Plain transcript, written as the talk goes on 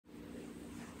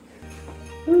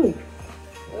Ooh.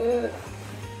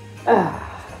 Oh,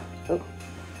 come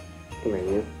here,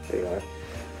 you. There you are.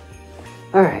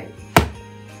 Alright.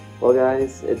 Well,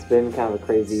 guys, it's been kind of a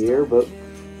crazy year, but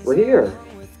we're here.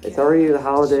 It's already the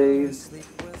holidays.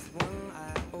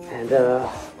 And,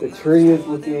 the tree is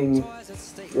looking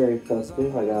very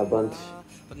festive. I got a bunch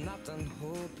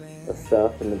of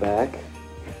stuff in the back.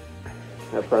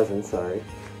 Presents, sorry.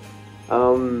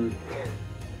 I'm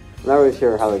not really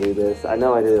sure how to do this. I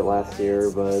know I did it last year,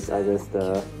 but I just,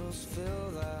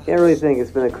 can't really think.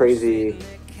 It's been a crazy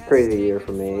year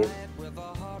for me.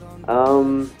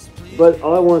 But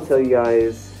all I want to tell you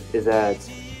guys is that,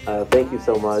 thank you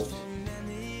so much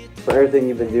for everything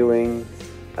you've been doing.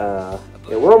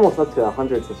 Yeah, we're almost up to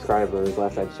 100 subscribers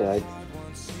last I checked,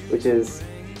 which is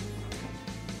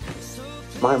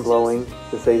mind-blowing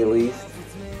to say the least.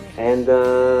 And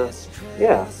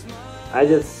yeah, I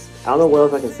don't know what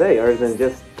else I can say other than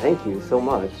just thank you so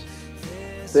much.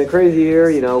 It's been a crazy year,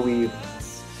 you know. We've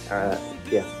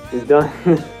done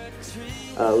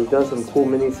we've done some cool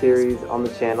mini-series on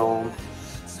the channel.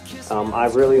 I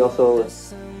really also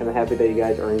am happy that you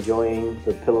guys are enjoying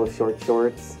the Pillow short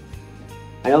shorts.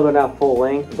 I know they're not full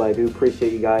length, but I do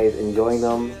appreciate you guys enjoying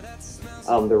them.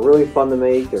 They're really fun to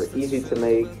make, they're easy to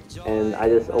make, and I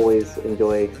just always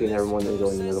enjoy seeing everyone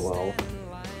enjoying them as well.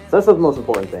 So that's the most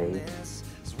important thing.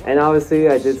 And obviously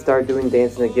I did start doing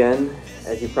dancing again.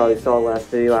 As you probably saw last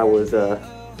video, I was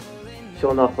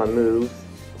showing off my moves.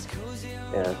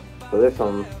 Yeah, so there's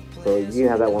some, so you can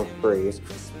have that one free.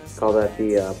 Call that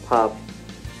the pop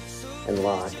and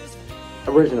lock.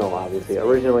 Original, obviously.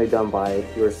 Originally done by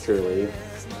yours truly.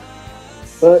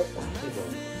 But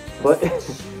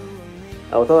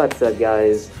with all that said,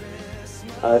 guys,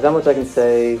 there's not much I can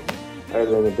say other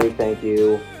than a big thank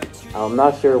you. I'm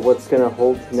not sure what's going to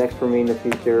hold next for me in the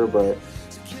future, but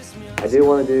I do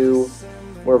want to do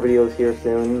more videos here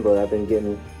soon, but I've been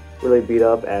getting really beat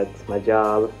up at my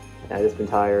job, and I've just been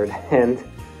tired, and,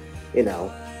 you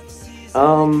know.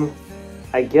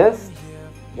 I guess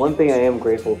one thing I am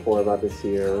grateful for about this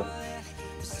year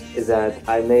is that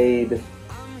I made,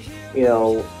 you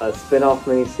know, a spin-off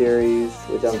mini-series,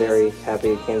 which I'm very happy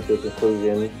it came to a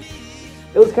conclusion.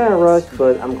 It was kind of rushed,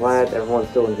 but I'm glad everyone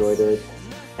still enjoyed it.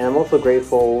 And I'm also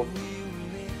grateful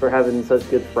for having such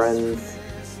good friends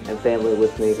and family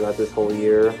with me throughout this whole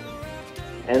year.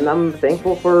 And I'm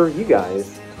thankful for you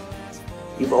guys.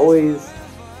 You've always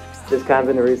just kind of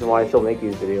been the reason why I still make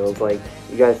these videos. Like,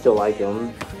 you guys still like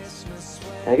them.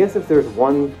 And I guess if there's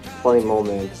one funny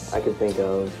moment I can think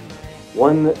of,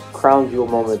 one crown jewel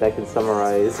moment that can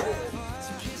summarize,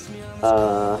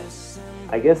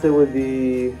 I guess it would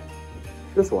be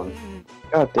this one.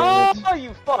 God damn it. Oh,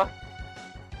 you fuck!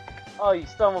 Oh, you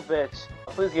son of a bitch.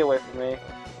 Please get away from me.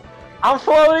 I'm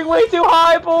floating way too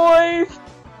high, boys!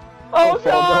 Oh,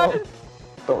 God!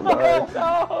 Don't die.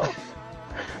 Oh, no!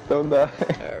 Don't die.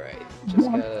 Alright,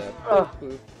 just gotta...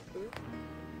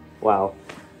 Wow.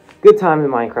 Good time in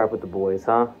Minecraft with the boys,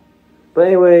 huh? But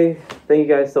anyway, thank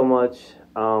you guys so much.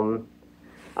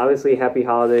 Obviously, happy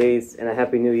holidays and a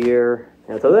happy new year.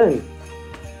 And until then,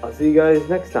 I'll see you guys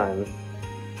next time.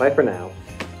 Bye for now.